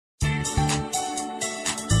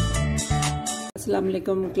Assalamu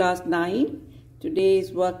alaikum, class 9.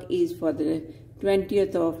 Today's work is for the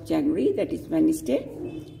 20th of January, that is Wednesday.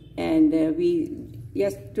 And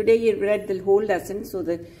today you read the whole lesson, so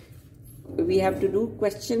we have to do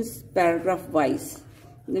questions paragraph wise.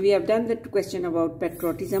 We have done the question about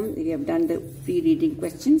patriotism, we have done the free reading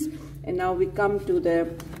questions, and now we come to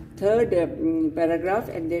the third paragraph,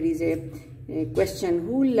 and there is a question: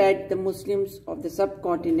 who led the Muslims of the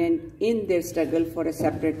subcontinent in their struggle for a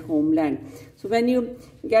separate homeland? So when you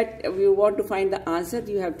want to find the answer,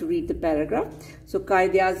 you have to read the paragraph. So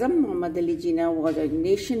Quaid-e-Azam Muhammad Ali Jinnah was a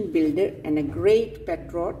nation builder and a great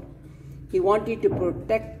patriot. He wanted to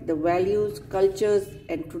protect the values, cultures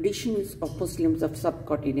and traditions of Muslims of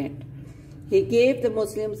subcontinent. He gave the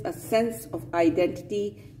Muslims a sense of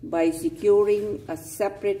identity by securing a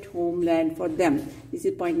separate homeland for them. This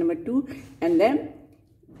is point number 2. And then,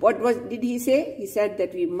 did he say? He said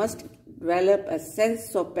that we must develop a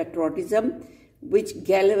sense of patriotism which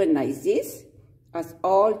galvanizes us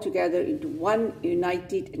all together into one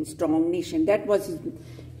united and strong nation. That was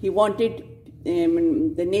he wanted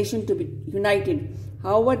the nation to be united.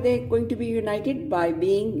 How were they going to be united? By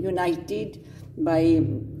being united, by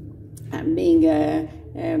being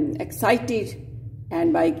excited,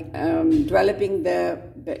 and by developing the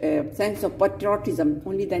sense of patriotism.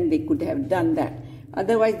 Only then they could have done that.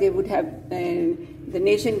 Otherwise they would have, the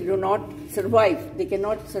nation do not survive. They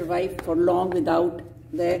cannot survive for long without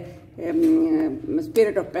the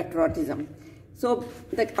spirit of patriotism. So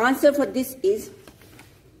the answer for this is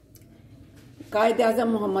Quaid-e-Azam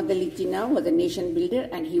Muhammad Ali Jinnah was a nation builder,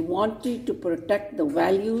 and he wanted to protect the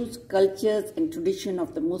values, cultures and tradition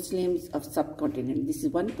of the Muslims of subcontinent. This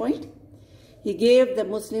is one point. He gave the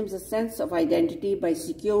Muslims a sense of identity by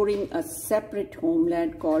securing a separate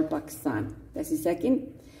homeland called Pakistan. That's the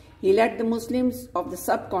second. He led the Muslims of the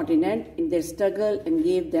subcontinent in their struggle and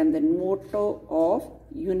gave them the motto of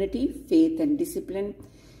unity, faith and discipline,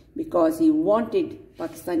 because he wanted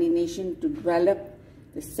Pakistani nation to develop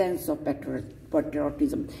the sense of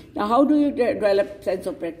patriotism. Now, how do you develop sense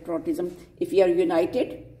of patriotism? If you are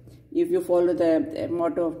united, if you follow the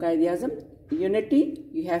motto of Quaid-e-Azam, unity,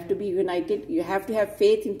 you have to be united, you have to have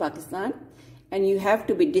faith in Pakistan, and you have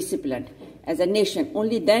to be disciplined as a nation.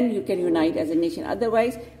 Only then you can unite as a nation.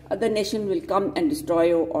 Otherwise, other nation will come and destroy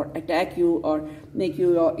you or attack you or make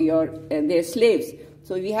you their slaves.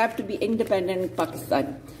 So we have to be independent in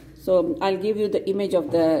Pakistan. So I'll give you the image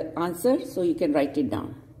of the answer so you can write it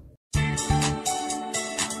down.